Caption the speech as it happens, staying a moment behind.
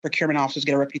procurement officers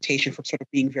get a reputation for sort of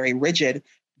being very rigid.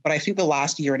 But I think the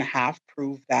last year and a half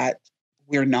proved that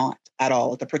we're not at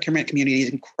all. The procurement community is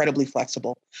incredibly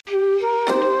flexible.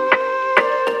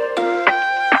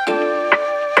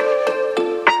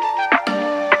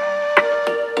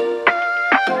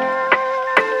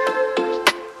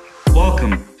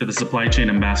 Welcome to the Supply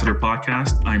Chain Ambassador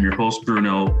Podcast. I'm your host,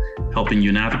 Bruno, helping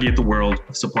you navigate the world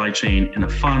of supply chain in a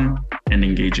fun and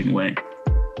engaging way.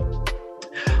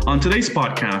 On today's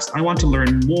podcast, I want to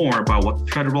learn more about what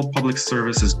the Federal Public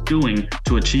Service is doing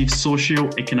to achieve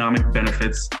socio-economic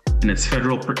benefits in its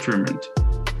federal procurement.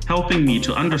 Helping me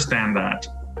to understand that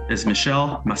is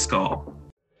Michelle Mascoll.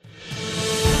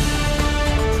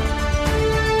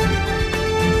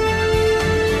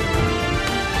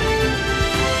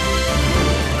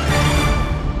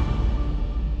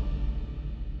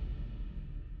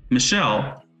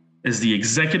 Michelle is the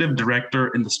Executive Director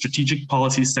in the Strategic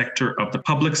Policy Sector of the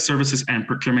Public Services and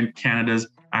Procurement Canada's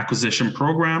Acquisition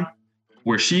Program,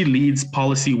 where she leads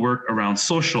policy work around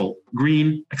social,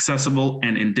 green, accessible,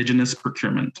 and Indigenous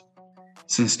procurement.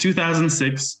 Since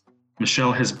 2006,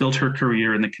 Michelle has built her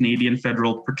career in the Canadian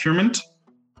federal procurement,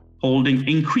 holding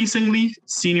increasingly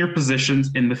senior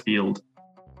positions in the field.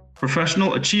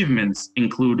 Professional achievements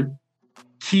include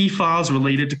key files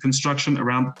related to construction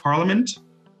around the Parliament,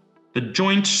 the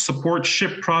Joint Support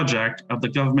Ship Project of the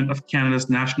Government of Canada's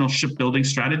National Shipbuilding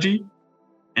Strategy,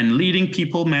 and leading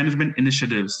people management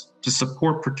initiatives to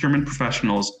support procurement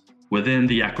professionals within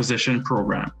the acquisition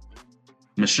program.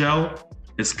 Michelle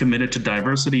is committed to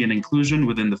diversity and inclusion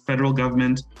within the federal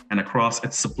government and across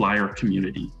its supplier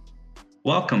community.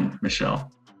 Welcome,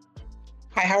 Michelle.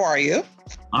 Hi, how are you?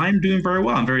 I'm doing very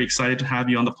well. I'm very excited to have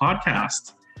you on the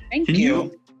podcast. Thank you. Can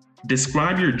you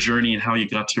describe your journey and how you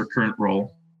got to your current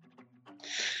role?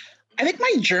 I think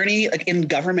my journey, in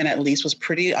government at least, was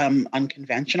pretty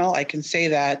unconventional. I can say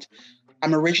that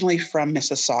I'm originally from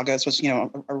Mississauga, so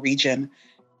it's a region,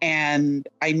 and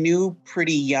I knew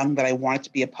pretty young that I wanted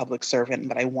to be a public servant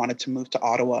and that I wanted to move to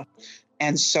Ottawa.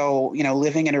 And so,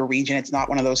 living in a region, it's not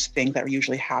one of those things that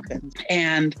usually happens.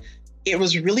 And it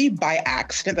was really by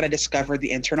accident that I discovered the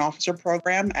intern officer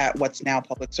program at what's now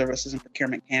Public Services and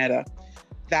Procurement Canada.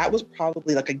 That was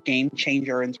probably a game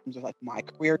changer in terms of my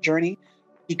career journey,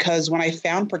 because when I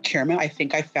found procurement, I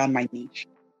think I found my niche.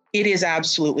 It is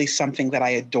absolutely something that I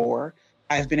adore.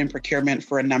 I've been in procurement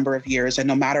for a number of years, and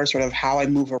no matter sort of how I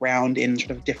move around in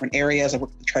sort of different areas, I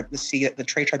worked at the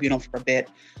Trade Tribunal for a bit,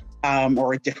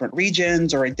 or in different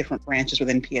regions or in different branches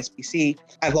within PSPC,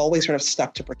 I've always sort of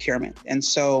stuck to procurement. And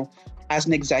so as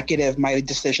an executive, my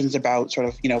decisions about sort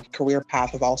of, career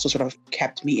path have also sort of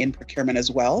kept me in procurement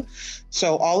as well.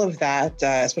 So all of that,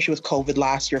 especially with COVID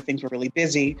last year, things were really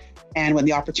busy. And when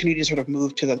the opportunity to sort of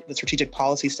move to the strategic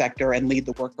policy sector and lead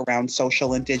the work around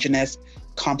social, Indigenous,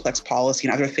 complex policy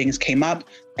and other things came up,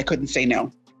 I couldn't say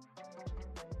no.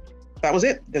 That was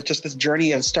it. It's just this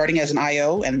journey of starting as an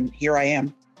IO, and here I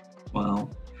am. Wow.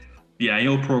 The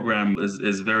IO program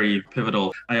is very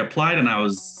pivotal. I applied and I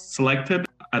was selected.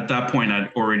 At that point, I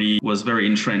already was very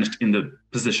entrenched in the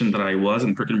position that I was,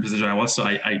 in the procurement position I was. So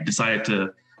I decided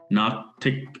to not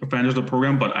take advantage of the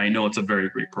program, but I know it's a very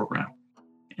great program.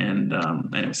 And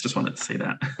anyways, just wanted to say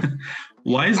that.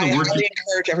 Why is the work? I highly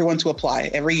encourage everyone to apply.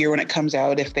 Every year when it comes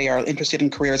out, if they are interested in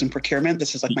careers in procurement,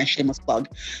 this is my shameless plug.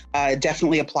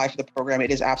 Definitely apply for the program.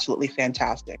 It is absolutely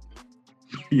fantastic.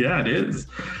 Yeah, it is.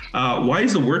 Why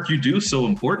is the work you do so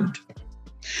important?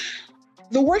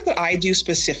 The work that I do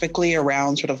specifically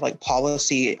around sort of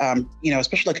policy,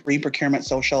 especially green procurement,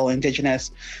 social,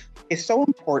 Indigenous, is so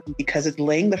important because it's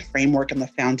laying the framework and the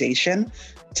foundation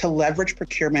to leverage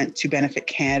procurement to benefit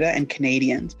Canada and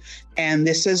Canadians. And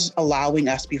this is allowing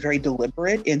us to be very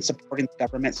deliberate in supporting the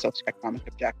government's socioeconomic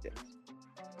objectives.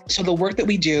 So the work that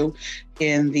we do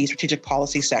in the strategic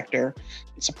policy sector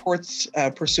supports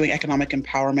pursuing economic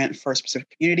empowerment for specific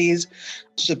communities,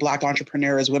 such as Black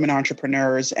entrepreneurs, women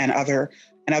entrepreneurs, and other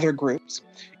groups.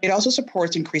 It also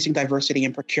supports increasing diversity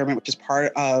in procurement, which is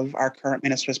part of our current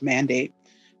minister's mandate,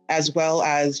 as well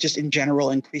as just in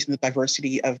general increasing the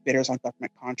diversity of bidders on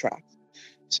government contracts.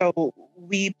 So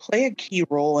we play a key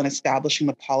role in establishing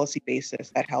the policy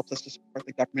basis that helps us to support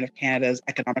the Government of Canada's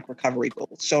economic recovery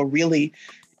goals. So really,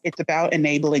 it's about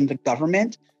enabling the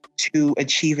government to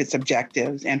achieve its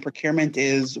objectives, and procurement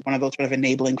is one of those sort of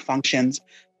enabling functions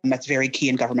that's very key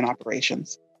in government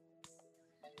operations.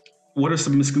 What are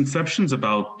some misconceptions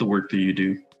about the work that you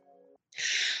do?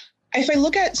 If I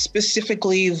look at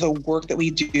specifically the work that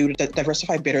we do to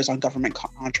diversify bidders on government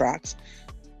contracts,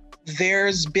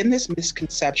 there's been this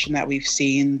misconception that we've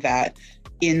seen that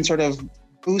in sort of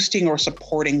boosting or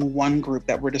supporting one group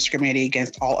that we're discriminating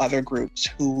against all other groups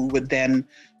who would then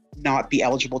not be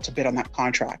eligible to bid on that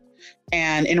contract.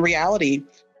 And in reality,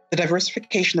 the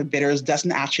diversification of bidders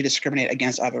doesn't actually discriminate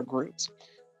against other groups.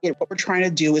 What we're trying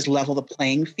to do is level the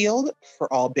playing field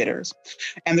for all bidders.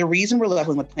 And the reason we're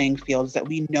leveling the playing field is that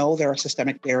we know there are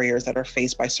systemic barriers that are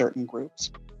faced by certain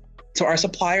groups. So our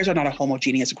suppliers are not a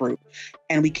homogeneous group,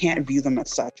 and we can't view them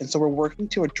as such. And so we're working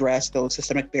to address those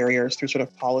systemic barriers through sort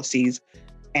of policies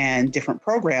and different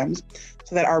programs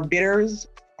so that our bidders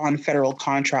on federal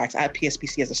contracts at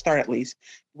PSPC as a start, at least,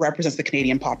 represents the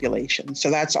Canadian population.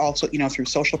 So that's also, through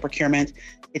social procurement.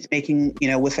 It's making,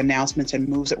 with announcements and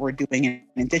moves that we're doing in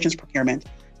Indigenous procurement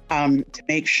to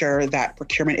make sure that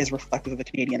procurement is reflective of the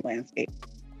Canadian landscape.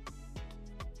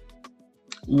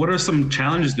 What are some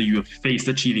challenges that you have faced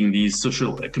achieving these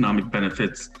socioeconomic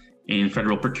benefits in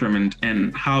federal procurement,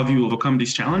 and how have you overcome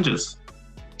these challenges?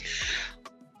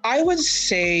 I would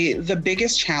say the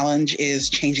biggest challenge is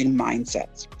changing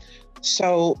mindsets.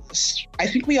 So I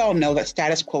think we all know that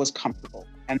status quo is comfortable.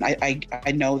 And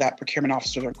I know that procurement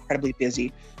officers are incredibly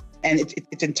busy, and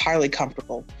it's entirely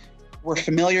comfortable. We're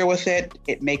familiar with it.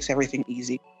 It makes everything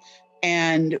easy.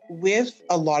 And with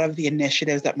a lot of the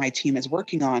initiatives that my team is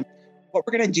working on, what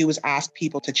we're going to do is ask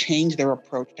people to change their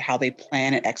approach to how they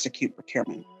plan and execute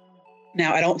procurement.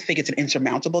 Now, I don't think it's an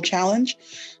insurmountable challenge.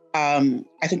 I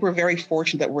think we're very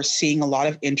fortunate that we're seeing a lot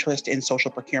of interest in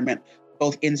social procurement,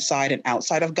 both inside and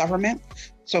outside of government.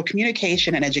 So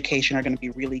communication and education are going to be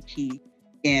really key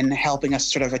in helping us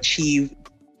sort of achieve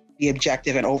the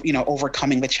objective and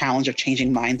overcoming the challenge of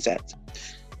changing mindsets.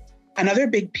 Another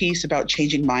big piece about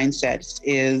changing mindsets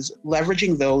is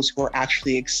leveraging those who are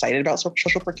actually excited about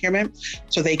social procurement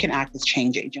so they can act as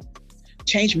change agents.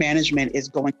 Change management is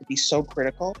going to be so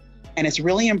critical, and it's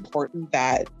really important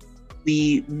that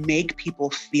we make people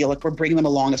feel like we're bringing them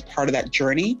along as part of that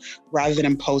journey rather than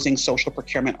imposing social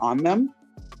procurement on them.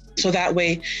 So that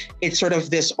way, it's sort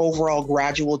of this overall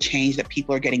gradual change that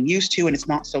people are getting used to, and it's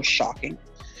not so shocking.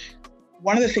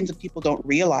 One of the things that people don't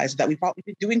realize is that we've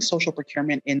been doing social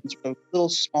procurement in sort of little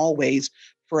small ways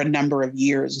for a number of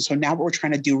years. And so now what we're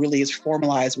trying to do really is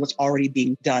formalize what's already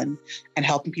being done and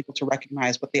helping people to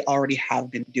recognize what they already have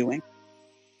been doing.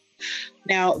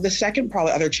 Now, the second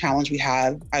probably other challenge we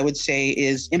have, I would say,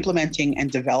 is implementing and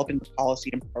developing the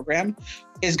policy and program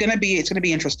it's going to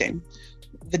be interesting.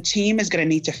 The team is going to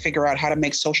need to figure out how to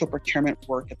make social procurement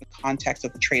work in the context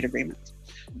of the trade agreements.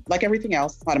 Like everything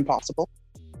else, it's not impossible.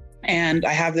 And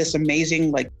I have this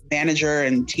amazing manager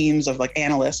and teams of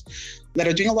analysts that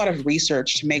are doing a lot of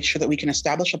research to make sure that we can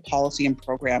establish a policy and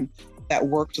program that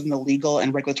works within the legal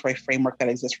and regulatory framework that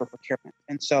exists for procurement.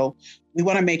 And so we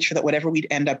want to make sure that whatever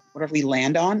we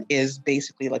land on is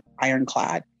basically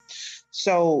ironclad.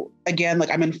 So again,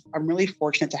 I'm really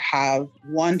fortunate to have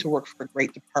to work for a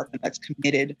great department that's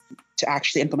committed to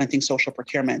actually implementing social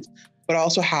procurement, but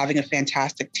also having a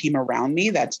fantastic team around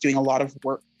me that's doing a lot of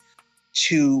work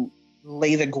to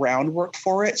lay the groundwork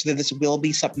for it so that this will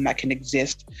be something that can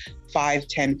exist 5,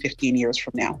 10, 15 years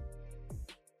from now.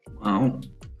 Wow.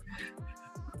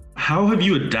 How have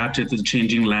you adapted to the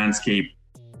changing landscape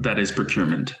that is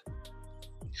procurement?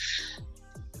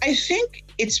 I think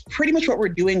it's pretty much what we're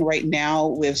doing right now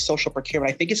with social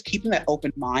procurement. I think it's keeping that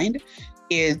open mind.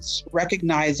 It's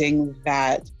recognizing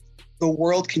that the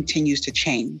world continues to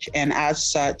change. And as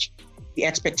such, the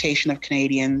expectation of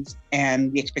Canadians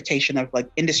and the expectation of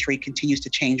industry continues to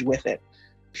change with it.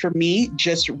 For me,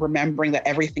 just remembering that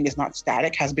everything is not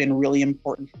static has been really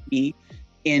important for me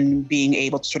in being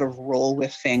able to sort of roll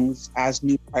with things as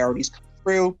new priorities come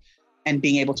through and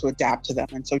being able to adapt to them.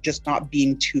 And so just not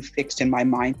being too fixed in my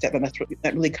mindset. And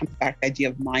that really comes back to the idea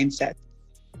of mindset,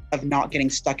 of not getting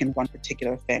stuck in one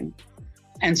particular thing.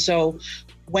 And so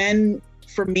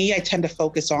for me, I tend to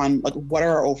focus on what are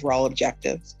our overall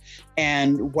objectives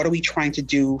and what are we trying to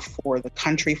do for the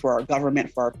country, for our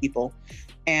government, for our people.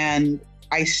 And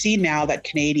I see now that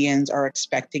Canadians are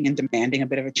expecting and demanding a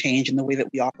bit of a change in the way that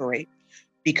we operate,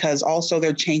 because also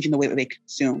they're changing the way that they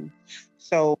consume.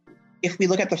 So if we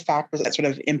look at the factors that sort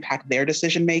of impact their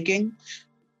decision making,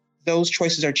 those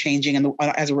choices are changing, and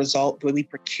as a result, the way we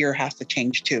procure has to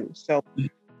change too. So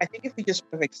I think if we just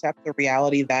sort of accept the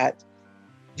reality that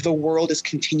the world is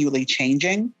continually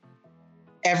changing,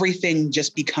 everything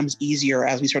just becomes easier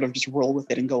as we sort of just roll with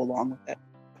it and go along with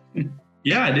it.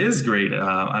 Yeah, it is great.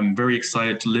 I'm very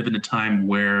excited to live in a time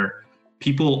where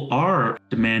people are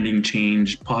demanding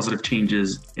change, positive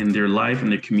changes in their life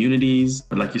and their communities.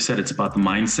 But like you said, it's about the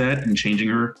mindset and changing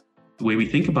the way we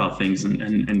think about things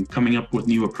and coming up with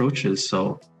new approaches.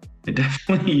 So I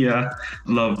definitely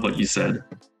love what you said.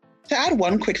 To add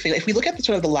one quick thing, if we look at the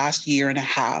sort of the last year and a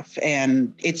half,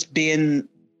 and it's been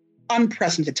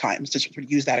unprecedented times, to sort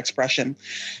of use that expression.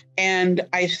 And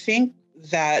I think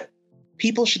that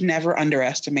people should never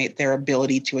underestimate their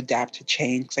ability to adapt to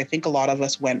change. Because I think a lot of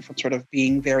us went from sort of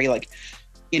being very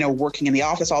working in the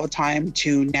office all the time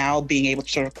to now being able to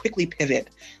sort of quickly pivot.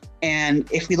 And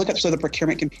if we look at sort of the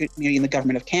procurement community in the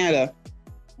government of Canada,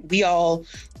 we all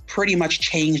pretty much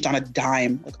changed on a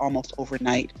dime, almost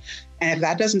overnight. And if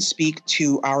that doesn't speak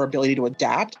to our ability to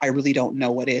adapt, I really don't know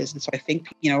what is. And so I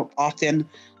think, often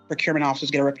procurement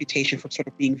officers get a reputation for sort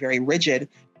of being very rigid,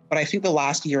 but I think the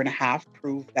last year and a half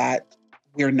proved that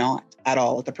we're not at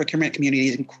all. The procurement community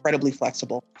is incredibly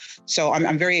flexible. So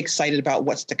I'm very excited about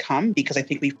what's to come, because I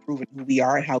think we've proven who we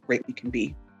are and how great we can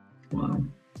be. Wow.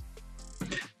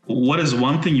 What is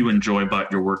one thing you enjoy about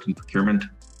your work in procurement?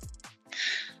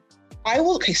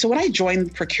 So when I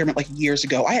joined procurement years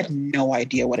ago, I had no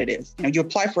idea what it is. You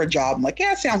apply for a job, I'm like,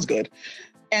 yeah, it sounds good.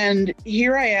 And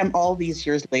here I am all these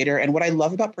years later. And what I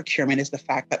love about procurement is the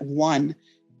fact that, one,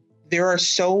 there are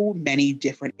so many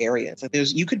different areas.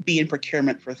 You could be in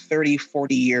procurement for 30,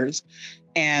 40 years,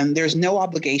 and there's no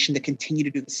obligation to continue to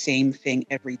do the same thing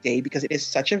every day, because it is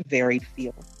such a varied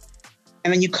field.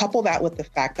 And then you couple that with the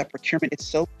fact that procurement is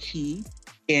so key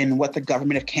in what the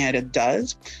government of Canada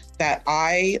does, that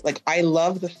I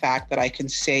love the fact that I can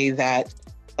say that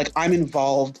I'm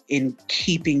involved in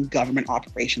keeping government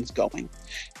operations going.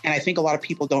 And I think a lot of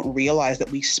people don't realize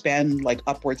that we spend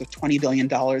upwards of $20 billion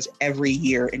every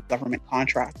year in government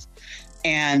contracts.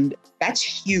 And that's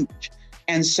huge.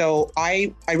 And so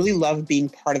I really love being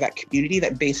part of that community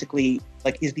that basically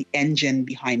is the engine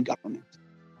behind government.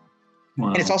 Wow.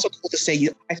 And it's also cool to say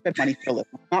I spend money for a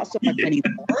living. Not so much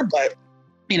anymore, but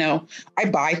I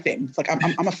buy things.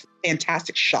 I'm a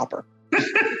fantastic shopper.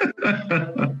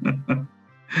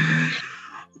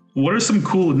 What are some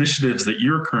cool initiatives that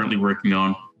you're currently working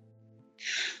on?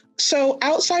 So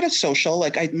outside of social,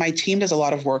 my team does a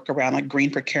lot of work around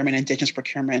green procurement, Indigenous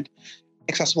procurement,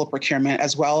 accessible procurement,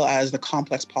 as well as the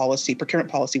complex procurement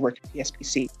policy work at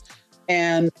PSPC.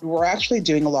 And we're actually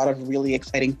doing a lot of really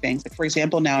exciting things. For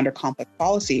example, now under complex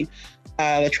policy,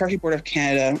 the Treasury Board of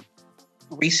Canada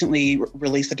recently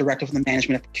released the Directive on the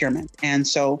Management of Procurement. And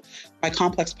so my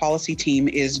complex policy team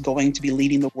is going to be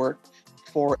leading the work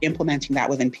for implementing that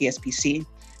within PSPC.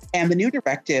 And the new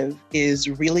directive is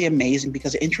really amazing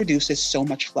because it introduces so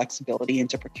much flexibility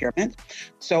into procurement.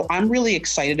 So I'm really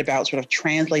excited about sort of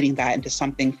translating that into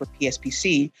something for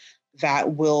PSPC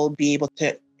that will be able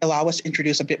to allow us to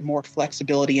introduce a bit more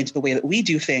flexibility into the way that we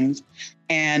do things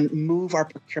and move our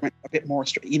procurement a bit more,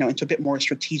 into a bit more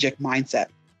strategic mindset.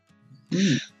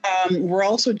 We're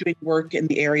also doing work in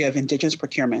the area of Indigenous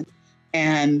procurement.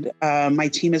 And my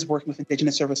team is working with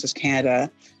Indigenous Services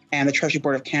Canada and the Treasury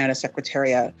Board of Canada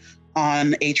Secretariat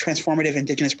on a transformative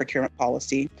Indigenous procurement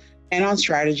policy and on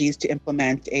strategies to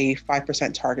implement a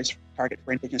 5% target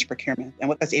for Indigenous procurement. And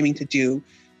what that's aiming to do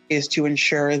is to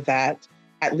ensure that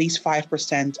at least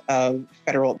 5% of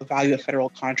the value of federal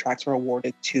contracts are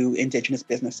awarded to Indigenous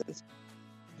businesses,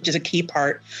 which is a key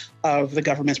part of the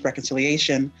government's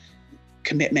reconciliation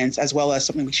commitments, as well as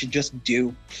something we should just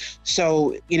do.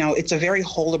 So, it's a very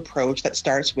whole approach that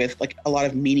starts with a lot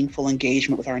of meaningful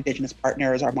engagement with our Indigenous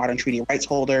partners, our modern treaty rights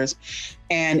holders,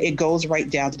 and it goes right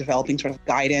down to developing sort of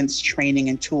guidance, training,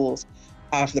 and tools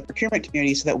for the procurement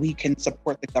community so that we can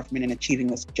support the government in achieving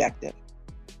this objective.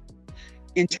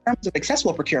 In terms of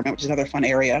accessible procurement, which is another fun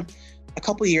area, a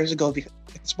couple of years ago, the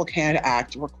Accessible Canada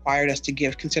Act required us to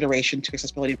give consideration to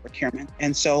accessibility in procurement.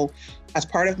 And so as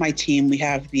part of my team, we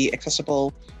have the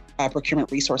Accessible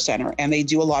Procurement Resource Center, and they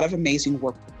do a lot of amazing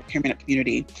work with the procurement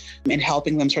community in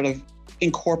helping them sort of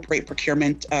incorporate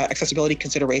procurement accessibility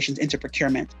considerations into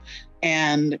procurement.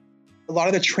 And a lot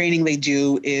of the training they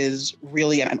do is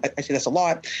really, and I say this a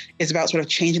lot, is about sort of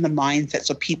changing the mindset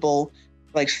so people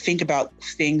think about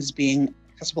things being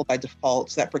accessible by default,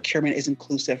 so that procurement is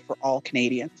inclusive for all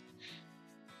Canadians.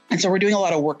 And so we're doing a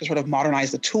lot of work to sort of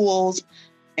modernize the tools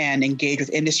and engage with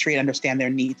industry and understand their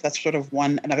needs. That's sort of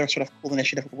another sort of cool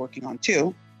initiative we're working on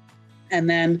too. And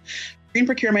then green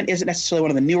procurement isn't necessarily one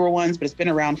of the newer ones, but it's been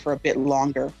around for a bit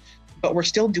longer. But we're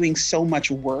still doing so much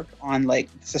work on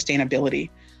sustainability.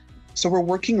 So we're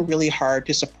working really hard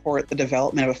to support the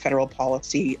development of a federal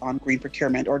policy on green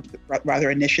procurement, or rather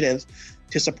initiatives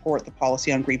to support the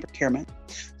policy on green procurement.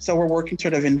 So we're working to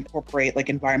sort of incorporate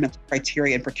environmental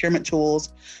criteria and procurement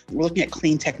tools. We're looking at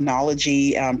clean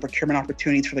technology, procurement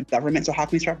opportunities for the government. So how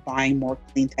can we start buying more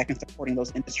clean tech and supporting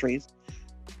those industries?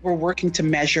 We're working to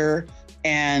measure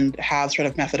and have sort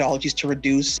of methodologies to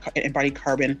reduce embodied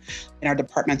carbon in our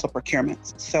departmental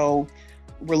procurements. So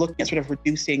we're looking at sort of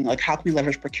reducing, like how can we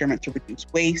leverage procurement to reduce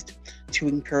waste, to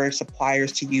encourage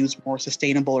suppliers to use more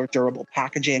sustainable or durable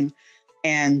packaging,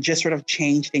 and just sort of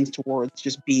change things towards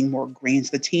just being more green.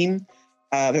 So the team,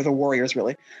 they're the warriors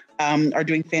really, are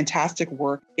doing fantastic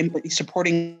work in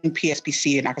supporting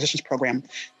PSPC and acquisitions program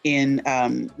in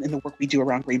the work we do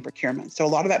around green procurement. So a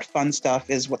lot of that fun stuff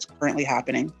is what's currently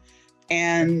happening.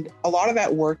 And a lot of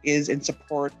that work is in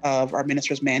support of our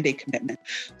minister's mandate commitment.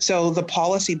 So the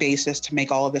policy basis to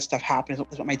make all of this stuff happen is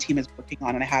what my team is working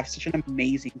on. And I have such an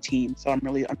amazing team. So I'm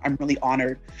really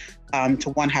honored to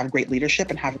one, have great leadership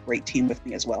and have a great team with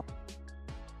me as well.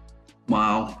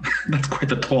 Wow, that's quite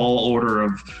the tall order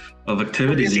of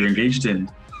activities you're engaged in.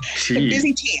 A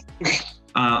busy team.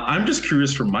 I'm just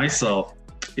curious for myself,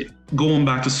 going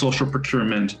back to social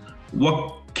procurement,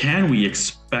 what can we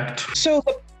expect? So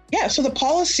the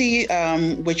policy,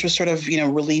 which was sort of,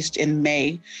 released in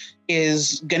May,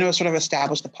 is going to sort of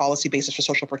establish the policy basis for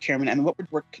social procurement. And what we're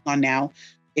working on now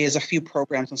is a few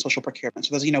programs on social procurement.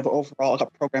 So there's, the overall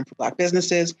program for Black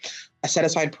businesses, a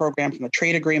set-aside program from the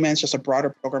trade agreements, just a broader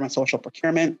program on social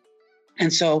procurement.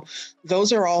 And so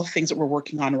those are all things that we're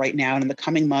working on right now. And in the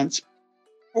coming months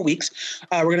or weeks,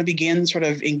 we're going to begin sort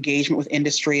of engagement with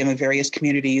industry and the various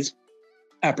communities,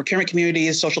 procurement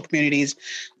communities, social communities,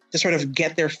 to sort of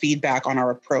get their feedback on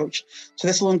our approach. So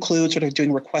this will include sort of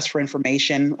doing requests for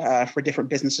information for different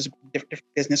businesses, different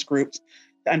business groups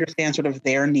to understand sort of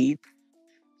their needs.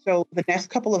 So the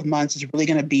next couple of months is really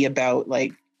going to be about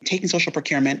like taking social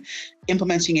procurement,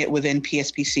 implementing it within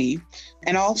PSPC,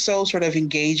 and also sort of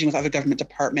engaging with other government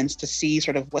departments to see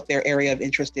sort of what their area of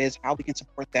interest is, how we can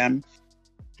support them.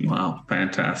 Wow,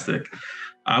 fantastic.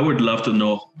 I would love to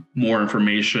know more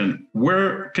information.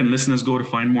 Where can listeners go to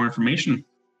find more information?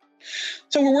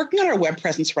 So we're working on our web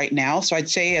presence right now. So I'd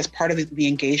say as part of the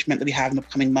engagement that we have in the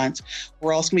coming months,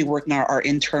 we're also going to be working on our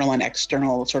internal and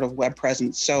external sort of web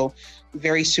presence. So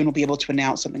very soon we'll be able to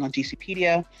announce something on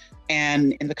GCpedia.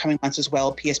 And in the coming months as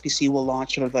well, PSPC will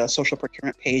launch sort of a social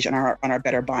procurement page on our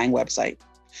Better Buying website.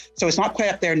 So it's not quite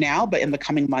up there now, but in the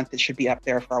coming month, it should be up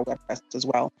there for our web presence as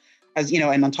well. As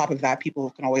and on top of that,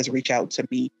 people can always reach out to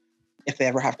me if they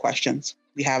ever have questions.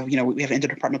 We have, we have an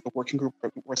interdepartmental working group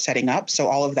we're setting up. So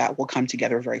all of that will come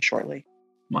together very shortly.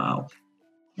 Wow.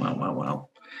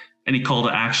 Any call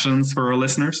to actions for our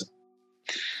listeners?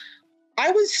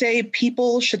 I would say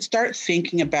people should start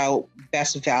thinking about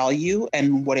best value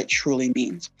and what it truly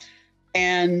means.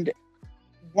 And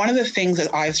one of the things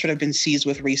that I've sort of been seized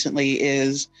with recently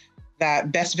is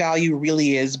that best value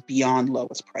really is beyond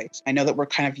lowest price. I know that we're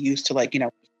kind of used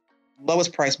to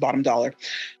lowest price, bottom dollar,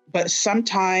 but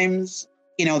sometimes,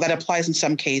 that applies in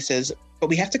some cases, but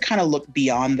we have to kind of look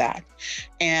beyond that.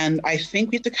 And I think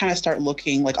we have to kind of start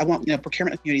looking, I want,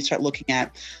 procurement community to start looking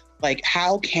at,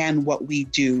 how can what we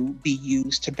do be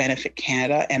used to benefit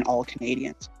Canada and all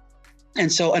Canadians?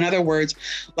 And so in other words,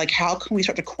 how can we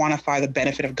start to quantify the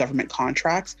benefit of government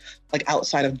contracts,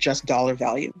 outside of just dollar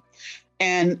value?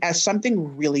 And as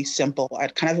something really simple,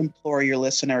 I'd kind of implore your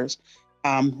listeners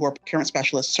who are procurement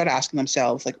specialists, start asking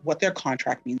themselves what their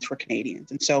contract means for Canadians.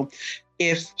 And so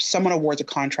if someone awards a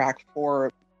contract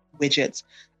for widgets,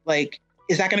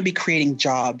 is that going to be creating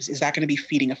jobs? Is that going to be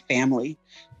feeding a family?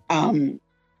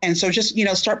 And so just,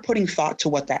 start putting thought to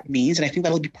what that means. And I think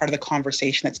that'll be part of the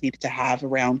conversation that's needed to have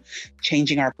around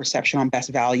changing our perception on best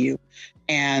value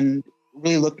and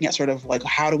really looking at sort of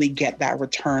how do we get that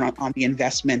return on the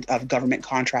investment of government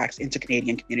contracts into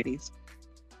Canadian communities?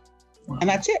 Wow. And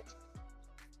that's it.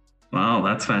 Wow,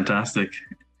 that's fantastic.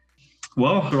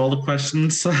 Well, those are all the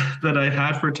questions that I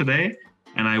had for today.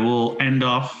 And I will end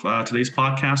off today's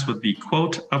podcast with the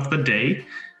quote of the day,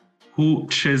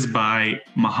 which is by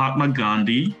Mahatma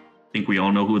Gandhi. I think we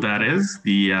all know who that is,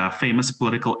 the famous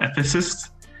political ethicist,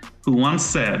 who once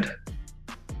said,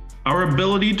 "Our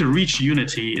ability to reach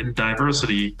unity in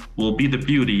diversity will be the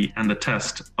beauty and the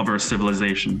test of our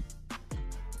civilization."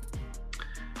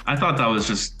 I thought that was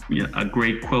just a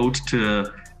great quote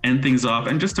to end things off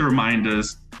and just to remind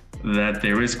us that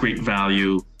there is great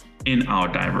value in our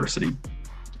diversity.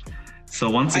 So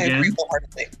once again, I agree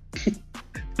wholeheartedly.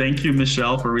 Thank you,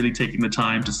 Michelle, for really taking the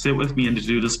time to sit with me and to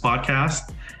do this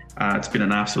podcast. It's been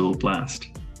an absolute blast.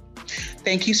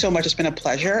 Thank you so much. It's been a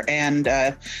pleasure. And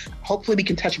hopefully we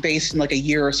can touch base in a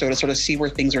year or so to sort of see where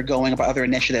things are going about other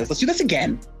initiatives. Let's do this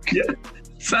again. Yeah,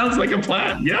 sounds like a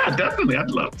plan. Yeah, definitely.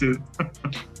 I'd love to.